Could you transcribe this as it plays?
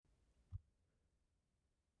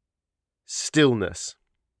Stillness.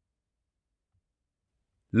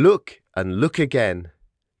 Look and look again.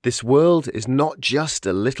 This world is not just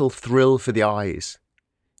a little thrill for the eyes.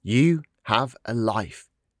 You have a life.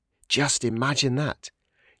 Just imagine that.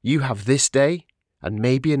 You have this day, and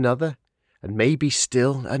maybe another, and maybe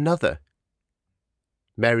still another.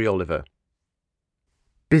 Mary Oliver.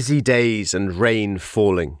 Busy days and rain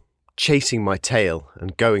falling, chasing my tail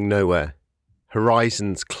and going nowhere.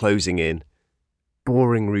 Horizons closing in.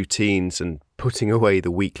 Boring routines and putting away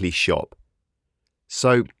the weekly shop.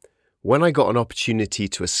 So, when I got an opportunity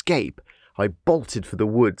to escape, I bolted for the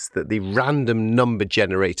woods that the random number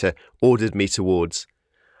generator ordered me towards.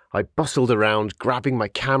 I bustled around, grabbing my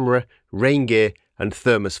camera, rain gear, and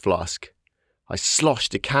thermos flask. I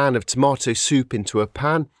sloshed a can of tomato soup into a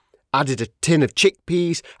pan, added a tin of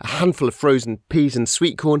chickpeas, a handful of frozen peas and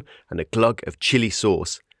sweetcorn, and a glug of chilli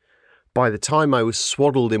sauce. By the time I was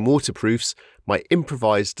swaddled in waterproofs, my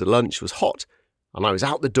improvised lunch was hot, and I was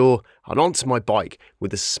out the door and onto my bike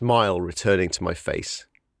with a smile returning to my face.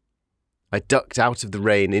 I ducked out of the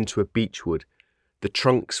rain into a beechwood. The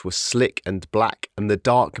trunks were slick and black, and the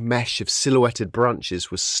dark mesh of silhouetted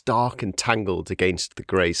branches was stark and tangled against the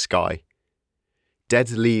grey sky.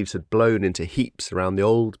 Dead leaves had blown into heaps around the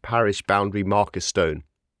old parish boundary marker stone.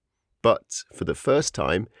 But, for the first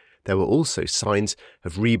time, there were also signs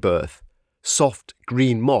of rebirth. Soft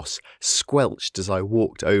green moss squelched as I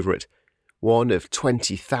walked over it, one of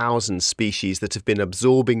 20,000 species that have been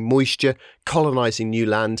absorbing moisture, colonising new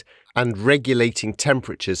land, and regulating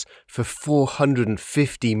temperatures for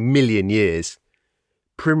 450 million years.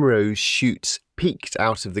 Primrose shoots peeked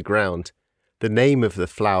out of the ground, the name of the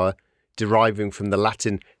flower deriving from the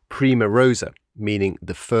Latin prima rosa, meaning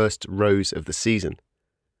the first rose of the season.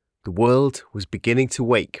 The world was beginning to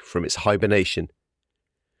wake from its hibernation.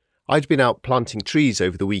 I'd been out planting trees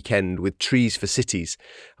over the weekend with Trees for Cities,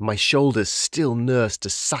 and my shoulders still nursed a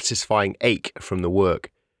satisfying ache from the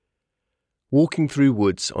work. Walking through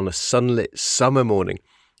woods on a sunlit summer morning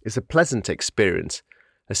is a pleasant experience,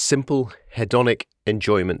 a simple, hedonic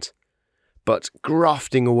enjoyment. But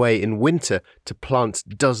grafting away in winter to plant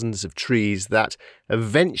dozens of trees that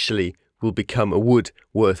eventually will become a wood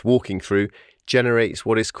worth walking through generates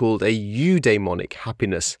what is called a eudaimonic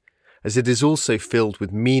happiness, as it is also filled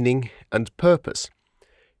with meaning and purpose.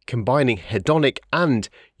 Combining hedonic and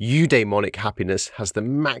eudaimonic happiness has the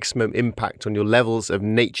maximum impact on your levels of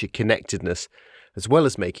nature connectedness, as well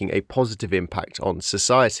as making a positive impact on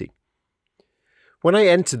society. When I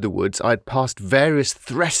entered the woods, I had passed various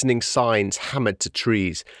threatening signs hammered to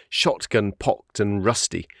trees, shotgun pocked and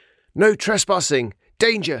rusty. No trespassing!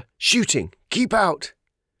 Danger! Shooting! Keep out!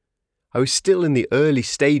 I was still in the early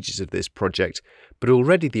stages of this project, but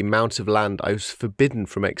already the amount of land I was forbidden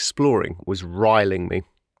from exploring was riling me.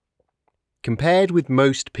 Compared with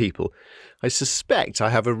most people, I suspect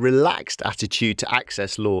I have a relaxed attitude to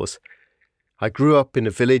access laws. I grew up in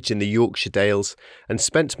a village in the Yorkshire Dales and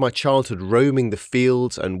spent my childhood roaming the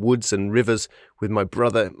fields and woods and rivers with my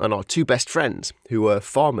brother and our two best friends, who were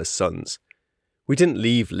farmers' sons. We didn't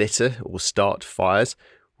leave litter or start fires.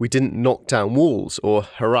 We didn't knock down walls or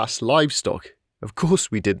harass livestock. Of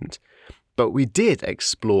course we didn't. But we did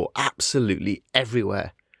explore absolutely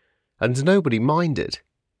everywhere. And nobody minded.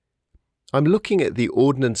 I'm looking at the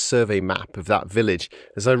Ordnance Survey map of that village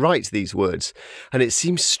as I write these words, and it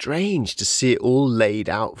seems strange to see it all laid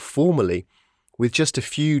out formally, with just a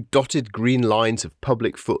few dotted green lines of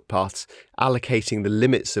public footpaths allocating the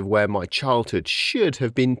limits of where my childhood should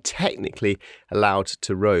have been technically allowed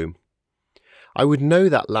to roam. I would know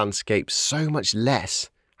that landscape so much less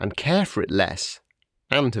and care for it less,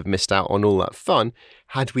 and have missed out on all that fun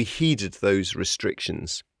had we heeded those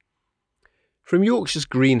restrictions. From Yorkshire's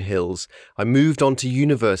green hills, I moved on to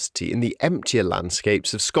university in the emptier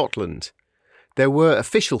landscapes of Scotland. There were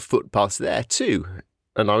official footpaths there too,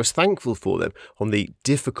 and I was thankful for them on the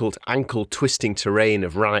difficult ankle-twisting terrain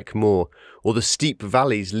of Rannoch Moor or the steep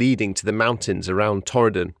valleys leading to the mountains around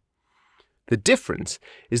Torridon. The difference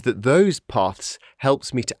is that those paths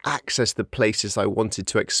helped me to access the places I wanted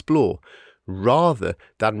to explore, rather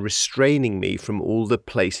than restraining me from all the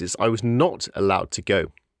places I was not allowed to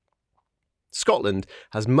go. Scotland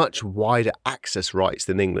has much wider access rights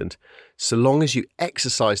than England, so long as you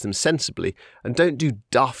exercise them sensibly and don't do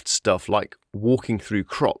daft stuff like walking through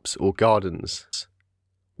crops or gardens.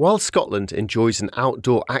 While Scotland enjoys an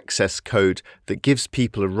outdoor access code that gives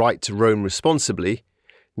people a right to roam responsibly,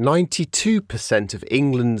 92% of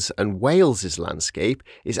England's and Wales's landscape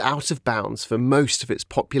is out of bounds for most of its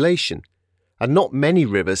population, and not many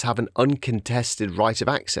rivers have an uncontested right of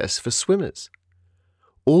access for swimmers.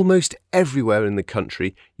 Almost everywhere in the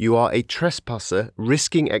country, you are a trespasser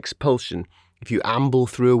risking expulsion if you amble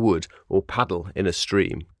through a wood or paddle in a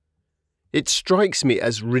stream. It strikes me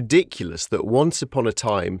as ridiculous that once upon a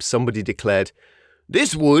time somebody declared,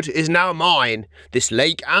 "This wood is now mine, this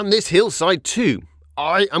lake and this hillside too.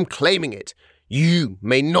 I am claiming it. You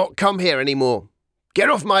may not come here anymore. Get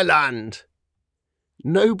off my land."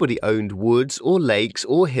 Nobody owned woods or lakes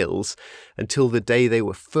or hills until the day they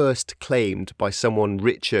were first claimed by someone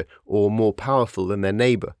richer or more powerful than their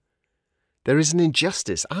neighbour. There is an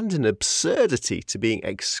injustice and an absurdity to being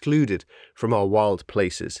excluded from our wild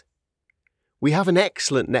places. We have an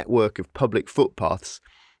excellent network of public footpaths,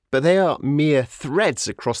 but they are mere threads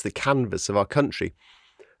across the canvas of our country.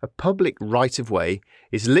 A public right-of-way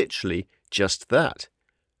is literally just that,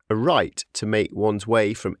 a right to make one's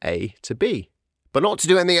way from A to B, but not to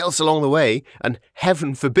do anything else along the way, and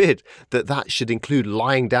heaven forbid that that should include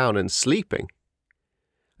lying down and sleeping.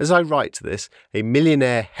 As I write this, a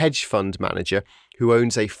millionaire hedge fund manager who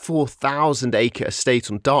owns a 4,000-acre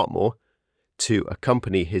estate on Dartmoor, to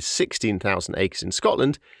accompany his 16,000 acres in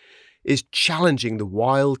Scotland, is challenging the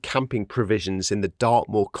wild camping provisions in the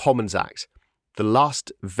Dartmoor Commons Act, the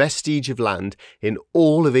last vestige of land in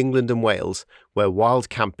all of England and Wales where wild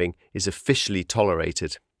camping is officially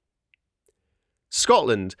tolerated.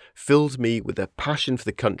 Scotland filled me with a passion for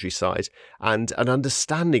the countryside and an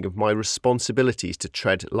understanding of my responsibilities to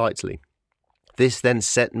tread lightly. This then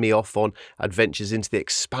set me off on adventures into the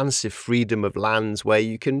expansive freedom of lands where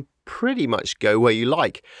you can pretty much go where you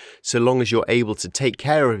like, so long as you're able to take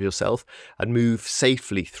care of yourself and move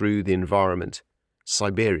safely through the environment.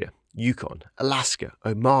 Siberia, Yukon, Alaska,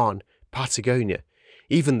 Oman, Patagonia,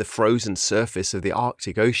 even the frozen surface of the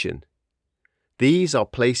Arctic Ocean. These are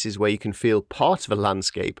places where you can feel part of a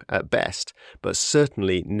landscape at best, but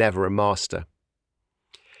certainly never a master.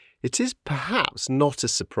 It is perhaps not a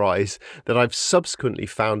surprise that I've subsequently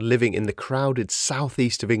found living in the crowded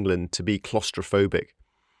southeast of England to be claustrophobic.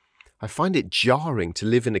 I find it jarring to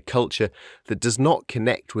live in a culture that does not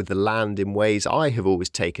connect with the land in ways I have always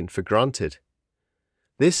taken for granted.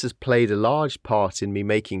 This has played a large part in me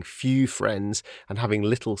making few friends and having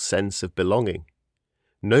little sense of belonging.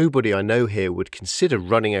 Nobody I know here would consider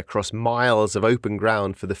running across miles of open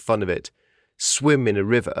ground for the fun of it, swim in a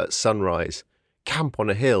river at sunrise, camp on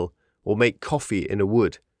a hill, or make coffee in a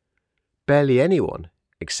wood. Barely anyone,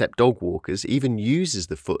 except dog walkers, even uses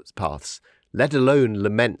the footpaths, let alone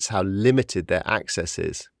laments how limited their access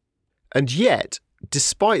is. And yet,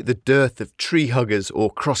 despite the dearth of tree huggers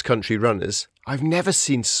or cross-country runners, I've never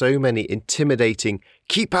seen so many intimidating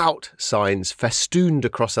 "keep out" signs festooned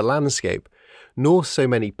across a landscape, nor so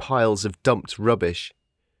many piles of dumped rubbish.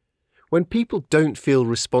 When people don't feel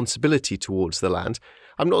responsibility towards the land,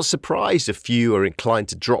 I'm not surprised a few are inclined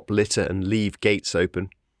to drop litter and leave gates open.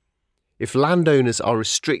 If landowners are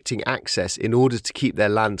restricting access in order to keep their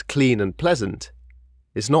land clean and pleasant,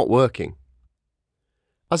 it's not working.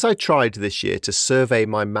 As I tried this year to survey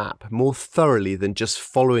my map more thoroughly than just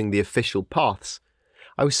following the official paths,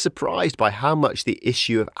 I was surprised by how much the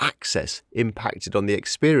issue of access impacted on the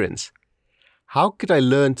experience. How could I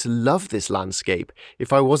learn to love this landscape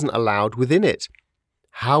if I wasn't allowed within it?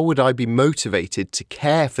 How would I be motivated to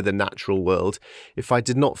care for the natural world if I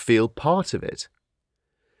did not feel part of it?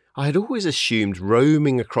 I had always assumed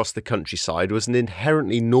roaming across the countryside was an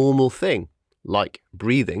inherently normal thing, like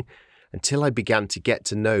breathing, until I began to get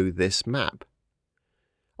to know this map.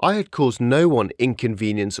 I had caused no one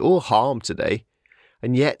inconvenience or harm today,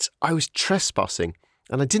 and yet I was trespassing,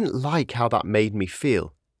 and I didn't like how that made me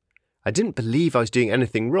feel. I didn't believe I was doing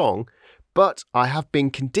anything wrong, but I have been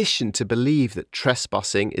conditioned to believe that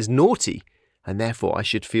trespassing is naughty, and therefore I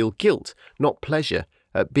should feel guilt, not pleasure,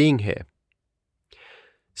 at being here.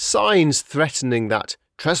 Signs threatening that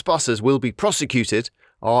trespassers will be prosecuted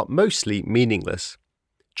are mostly meaningless.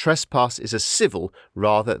 Trespass is a civil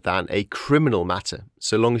rather than a criminal matter,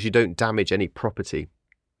 so long as you don't damage any property.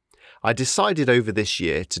 I decided over this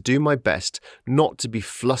year to do my best not to be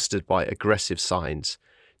flustered by aggressive signs,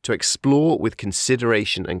 to explore with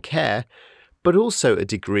consideration and care, but also a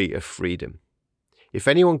degree of freedom. If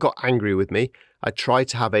anyone got angry with me, I tried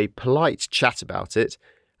to have a polite chat about it,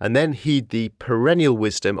 and then heed the perennial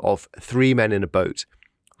wisdom of 3 Men in a Boat,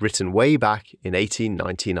 written way back in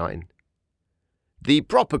 1899. The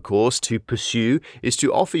proper course to pursue is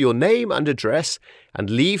to offer your name and address and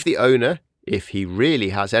leave the owner, if he really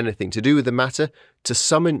has anything to do with the matter, to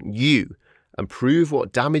summon you and prove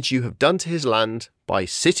what damage you have done to his land by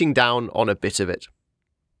sitting down on a bit of it.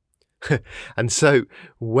 And so,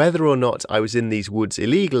 whether or not I was in these woods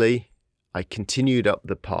illegally, I continued up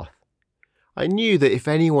the path. I knew that if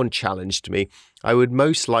anyone challenged me, I would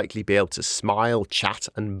most likely be able to smile, chat,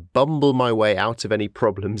 and bumble my way out of any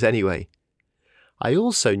problems anyway. I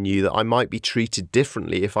also knew that I might be treated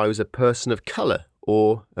differently if I was a person of colour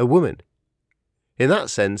or a woman. In that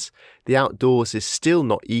sense, the outdoors is still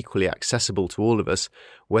not equally accessible to all of us,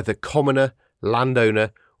 whether commoner,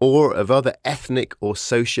 landowner, or of other ethnic or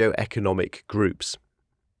socio-economic groups.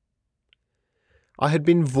 I had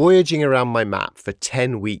been voyaging around my map for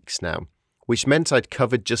 10 weeks now, which meant I'd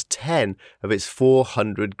covered just 10 of its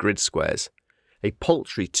 400 grid squares, a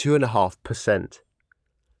paltry 2.5%.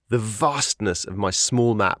 The vastness of my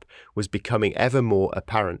small map was becoming ever more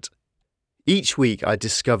apparent. Each week I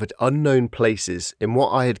discovered unknown places in what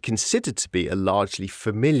I had considered to be a largely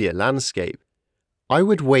familiar landscape. I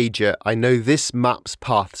would wager I know this map's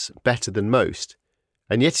paths better than most,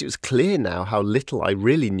 and yet it was clear now how little I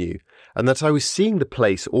really knew, and that I was seeing the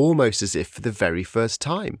place almost as if for the very first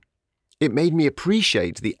time. It made me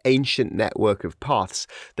appreciate the ancient network of paths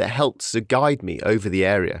that helped to guide me over the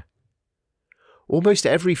area. Almost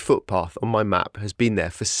every footpath on my map has been there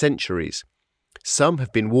for centuries. Some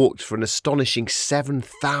have been walked for an astonishing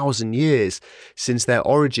 7,000 years since their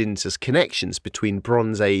origins as connections between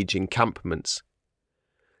Bronze Age encampments.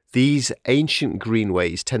 These ancient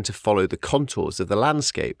greenways tend to follow the contours of the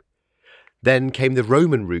landscape. Then came the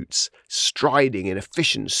Roman routes, striding in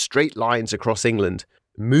efficient straight lines across England,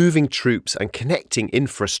 moving troops and connecting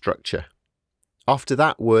infrastructure. After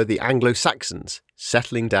that were the Anglo-Saxons,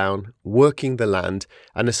 settling down, working the land,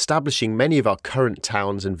 and establishing many of our current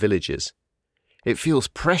towns and villages. It feels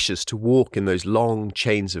precious to walk in those long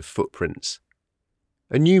chains of footprints.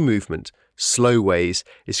 A new movement, Slowways,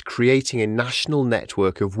 is creating a national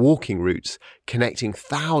network of walking routes connecting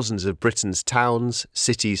thousands of Britain's towns,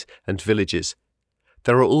 cities, and villages.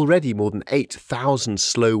 There are already more than 8,000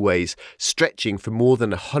 slowways stretching for more than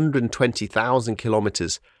 120,000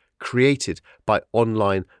 kilometres, created by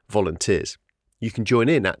online volunteers. You can join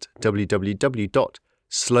in at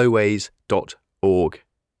www.slowways.org.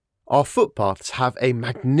 Our footpaths have a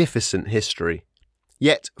magnificent history,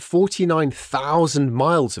 yet 49,000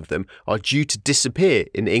 miles of them are due to disappear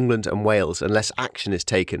in England and Wales unless action is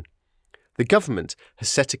taken. The government has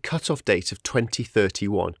set a cut-off date of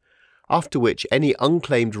 2031, after which any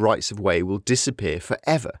unclaimed rights of way will disappear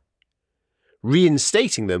forever.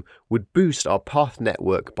 Reinstating them would boost our path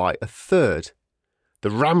network by a third.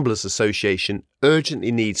 The Ramblers Association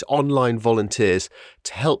urgently needs online volunteers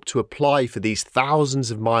to help to apply for these thousands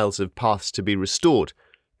of miles of paths to be restored,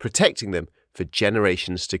 protecting them for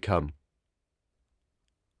generations to come.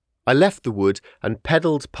 I left the wood and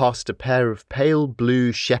pedalled past a pair of pale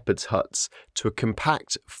blue shepherd's huts to a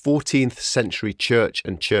compact 14th century church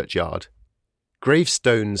and churchyard.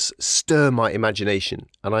 Gravestones stir my imagination,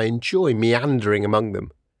 and I enjoy meandering among them.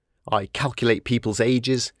 I calculate people's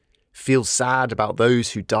ages, feel sad about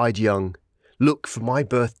those who died young, look for my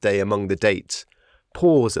birthday among the dates,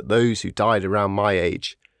 pause at those who died around my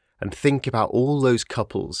age, and think about all those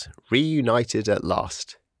couples reunited at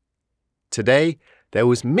last. Today, there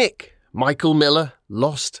was Michael Miller,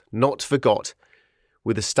 lost, not forgot,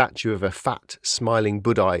 with a statue of a fat, smiling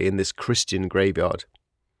Buddha in this Christian graveyard.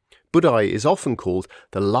 Buddha is often called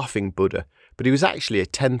the Laughing Buddha, but he was actually a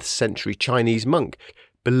 10th century Chinese monk,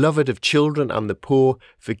 beloved of children and the poor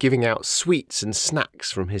for giving out sweets and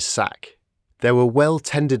snacks from his sack. There were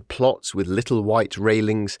well-tended plots with little white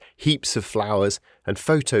railings, heaps of flowers, and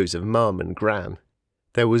photos of Mum and Gran.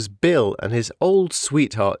 There was Bill and his old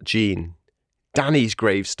sweetheart Jean. Danny's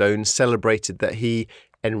gravestone celebrated that he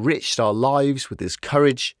enriched our lives with his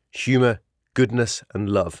courage, humour, goodness and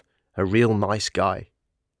love. A real nice guy.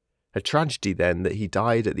 A tragedy then that he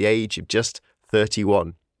died at the age of just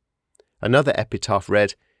 31. Another epitaph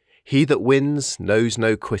read, "He that wins knows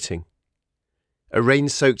no quitting." A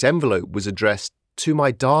rain-soaked envelope was addressed to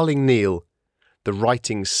my darling Neil, the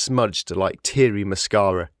writing smudged like teary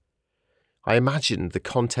mascara. I imagined the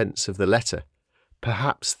contents of the letter,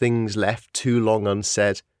 perhaps things left too long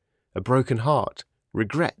unsaid, a broken heart,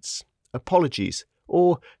 regrets, apologies,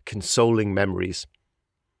 or consoling memories.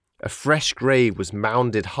 A fresh grave was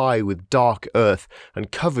mounded high with dark earth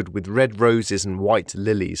and covered with red roses and white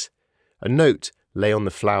lilies. A note lay on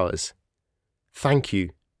the flowers. "Thank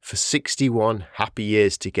you for 61 happy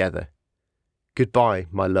years together. Goodbye,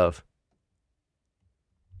 my love."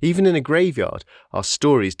 Even in a graveyard, our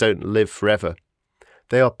stories don't live forever.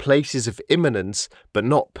 They are places of immanence, but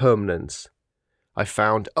not permanence. I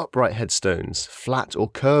found upright headstones, flat or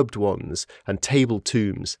curbed ones, and table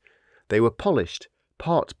tombs. They were polished,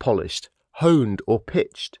 part polished, honed or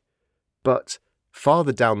pitched. But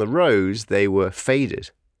farther down the rows they were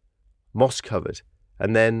faded, moss-covered,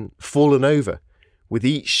 and then fallen over, with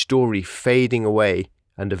each story fading away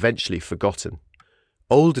and eventually forgotten.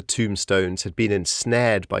 Older tombstones had been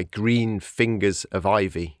ensnared by green fingers of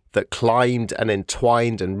ivy that climbed and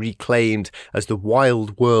entwined and reclaimed as the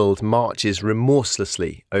wild world marches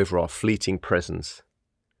remorselessly over our fleeting presence.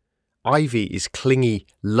 Ivy is clingy,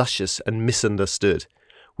 luscious and misunderstood,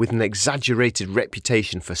 with an exaggerated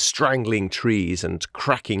reputation for strangling trees and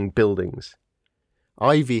cracking buildings.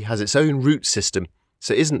 Ivy has its own root system,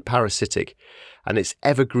 so isn't parasitic, and its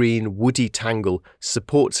evergreen woody tangle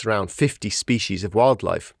supports around 50 species of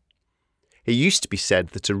wildlife. It used to be said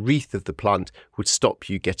that a wreath of the plant would stop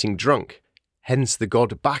you getting drunk, hence the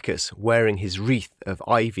god Bacchus wearing his wreath of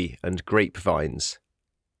ivy and grapevines.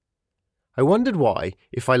 I wondered why,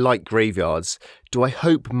 if I like graveyards, do I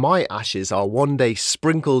hope my ashes are one day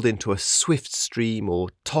sprinkled into a swift stream or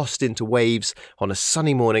tossed into waves on a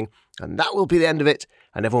sunny morning, and that will be the end of it,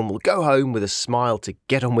 and everyone will go home with a smile to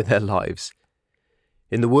get on with their lives.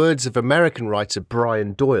 In the words of American writer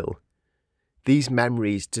Brian Doyle, these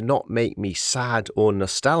memories do not make me sad or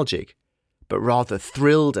nostalgic, but rather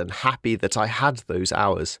thrilled and happy that I had those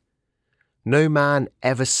hours. No man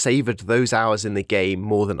ever savoured those hours in the game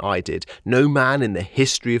more than I did, no man in the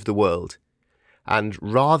history of the world. And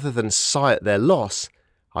rather than sigh at their loss,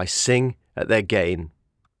 I sing at their gain.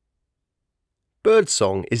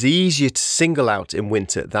 Birdsong is easier to single out in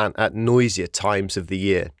winter than at noisier times of the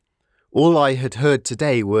year. All I had heard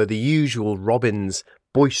today were the usual robins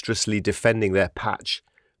boisterously defending their patch,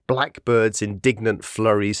 blackbirds' indignant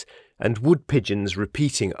flurries, and wood pigeons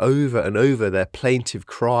repeating over and over their plaintive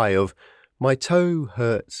cry of "My toe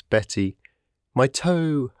hurts, Betty. My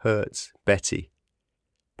toe hurts, Betty."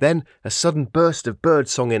 Then a sudden burst of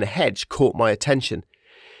birdsong in a hedge caught my attention.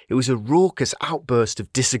 It was a raucous outburst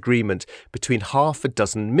of disagreement between half a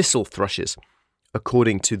dozen missel thrushes,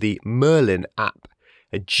 according to the Merlin app,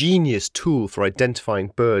 a genius tool for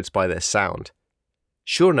identifying birds by their sound.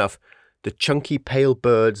 Sure enough, the chunky pale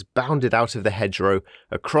birds bounded out of the hedgerow,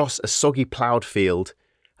 across a soggy ploughed field,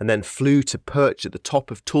 and then flew to perch at the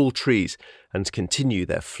top of tall trees and continue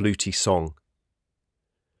their fluty song.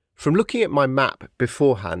 From looking at my map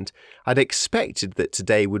beforehand, I'd expected that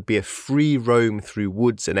today would be a free roam through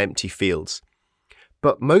woods and empty fields.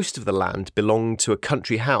 But most of the land belonged to a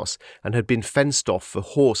country house and had been fenced off for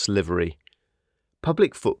horse livery.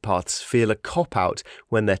 Public footpaths feel a cop-out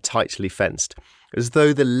when they're tightly fenced, as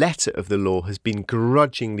though the letter of the law has been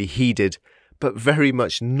grudgingly heeded, but very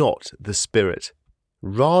much not the spirit.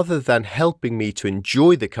 Rather than helping me to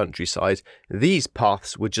enjoy the countryside, these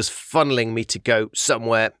paths were just funneling me to go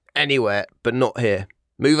somewhere, anywhere, but not here.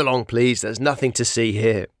 Move along, please, there's nothing to see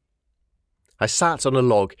here. I sat on a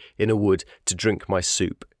log in a wood to drink my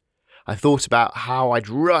soup. I thought about how I'd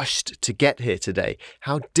rushed to get here today,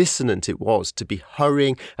 how dissonant it was to be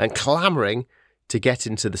hurrying and clamouring to get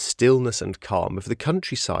into the stillness and calm of the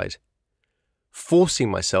countryside. Forcing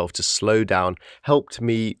myself to slow down helped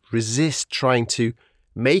me resist trying to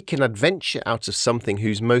make an adventure out of something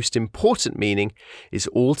whose most important meaning is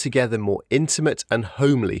altogether more intimate and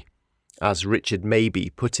homely, as Richard Mabey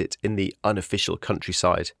put it in The Unofficial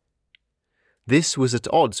Countryside. This was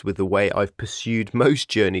at odds with the way I've pursued most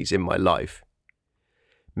journeys in my life.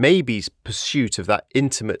 Mabey's pursuit of that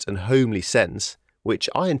intimate and homely sense, which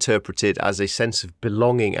I interpreted as a sense of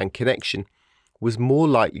belonging and connection, was more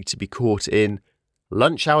likely to be caught in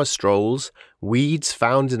lunch hour strolls, weeds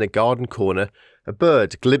found in a garden corner, a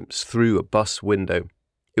bird glimpsed through a bus window.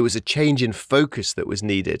 It was a change in focus that was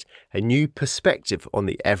needed, a new perspective on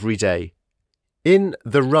the everyday. In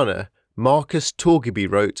The Runner, Marcus Torgeby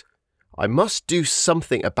wrote, "I must do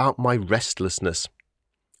something about my restlessness.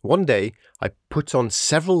 One day I put on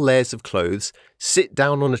several layers of clothes, sit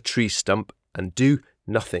down on a tree stump and do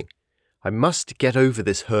nothing. I must get over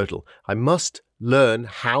this hurdle. I must learn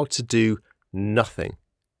how to do nothing."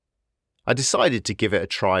 I decided to give it a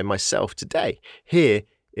try myself today, here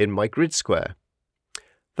in my grid square.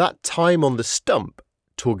 That time on the stump,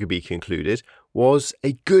 Torgeby concluded, was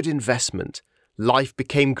a good investment. Life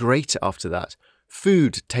became greater after that.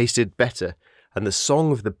 Food tasted better, and the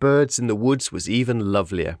song of the birds in the woods was even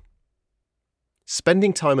lovelier.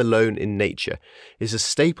 Spending time alone in nature is a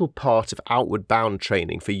staple part of outward bound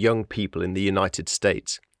training for young people in the United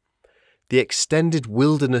States. The extended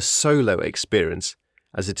wilderness solo experience,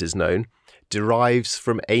 as it is known, derives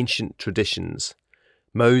from ancient traditions.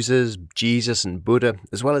 Moses, Jesus and Buddha,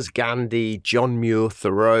 as well as Gandhi, John Muir,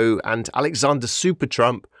 Thoreau and Alexander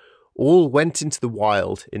Supertramp, all went into the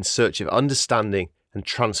wild in search of understanding and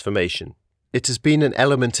transformation. It has been an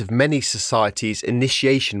element of many societies'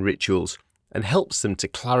 initiation rituals and helps them to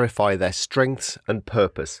clarify their strengths and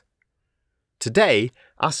purpose. Today,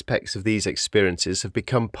 aspects of these experiences have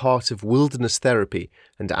become part of wilderness therapy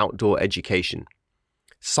and outdoor education.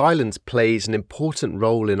 Silence plays an important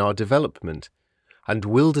role in our development, and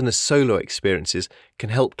wilderness solo experiences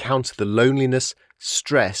can help counter the loneliness,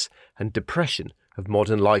 stress, and depression of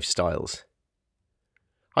modern lifestyles.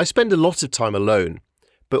 I spend a lot of time alone,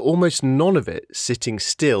 but almost none of it sitting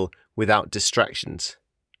still without distractions.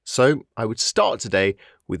 So I would start today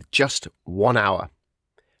with just 1 hour.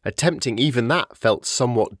 Attempting even that felt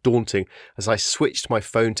somewhat daunting as I switched my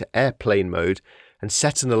phone to airplane mode and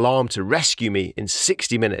set an alarm to rescue me in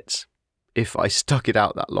 60 minutes, if I stuck it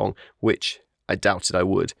out that long, which I doubted I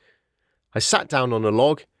would. I sat down on a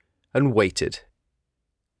log and waited.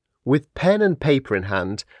 With pen and paper in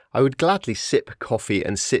hand, I would gladly sip coffee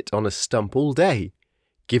and sit on a stump all day.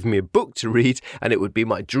 Give me a book to read and it would be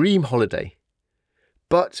my dream holiday.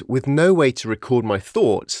 But with no way to record my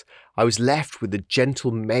thoughts, I was left with a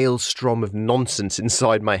gentle maelstrom of nonsense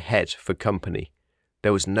inside my head for company.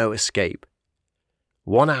 There was no escape.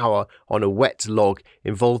 1 hour on a wet log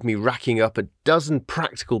involved me racking up a dozen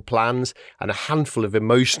practical plans and a handful of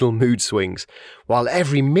emotional mood swings, while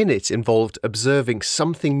every minute involved observing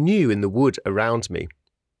something new in the wood around me.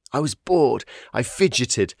 I was bored, I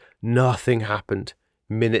fidgeted, nothing happened.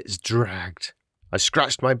 Minutes dragged. I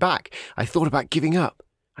scratched my back, I thought about giving up.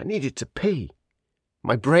 I needed to pee.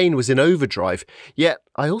 My brain was in overdrive, yet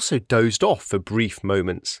I also dozed off for brief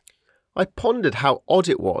moments. I pondered how odd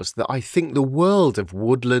it was that I think the world of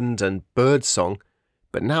woodland and birdsong,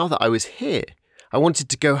 but now that I was here, I wanted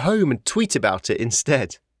to go home and tweet about it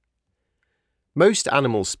instead. Most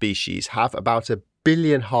animal species have about 1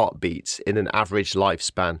 billion heartbeats in an average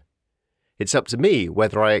lifespan. It's up to me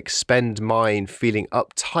whether I expend mine feeling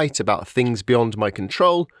uptight about things beyond my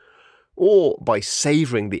control, or by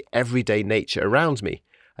savouring the everyday nature around me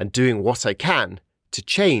and doing what I can to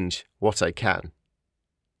change what I can.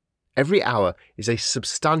 Every hour is a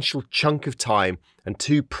substantial chunk of time and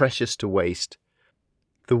too precious to waste.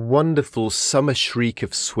 The wonderful summer shriek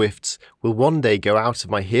of swifts will one day go out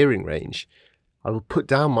of my hearing range. I will put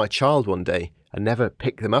down my child one day and never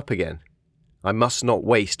pick them up again. I must not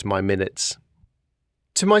waste my minutes.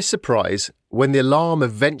 To my surprise, when the alarm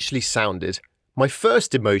eventually sounded, my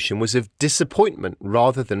first emotion was of disappointment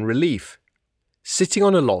rather than relief. Sitting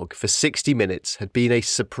on a log for 60 minutes had been a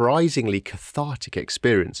surprisingly cathartic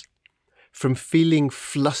experience. From feeling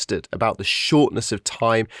flustered about the shortness of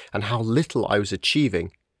time and how little I was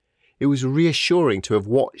achieving, it was reassuring to have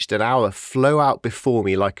watched an hour flow out before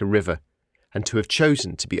me like a river, and to have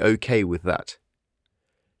chosen to be okay with that.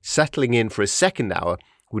 Settling in for a second hour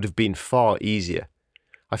would have been far easier.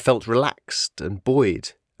 I felt relaxed and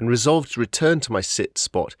buoyed, and resolved to return to my sit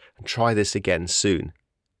spot and try this again soon.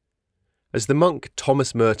 As the monk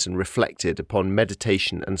Thomas Merton reflected upon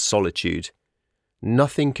meditation and solitude,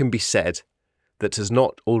 nothing can be said that has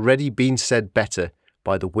not already been said better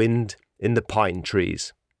by the wind in the pine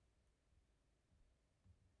trees.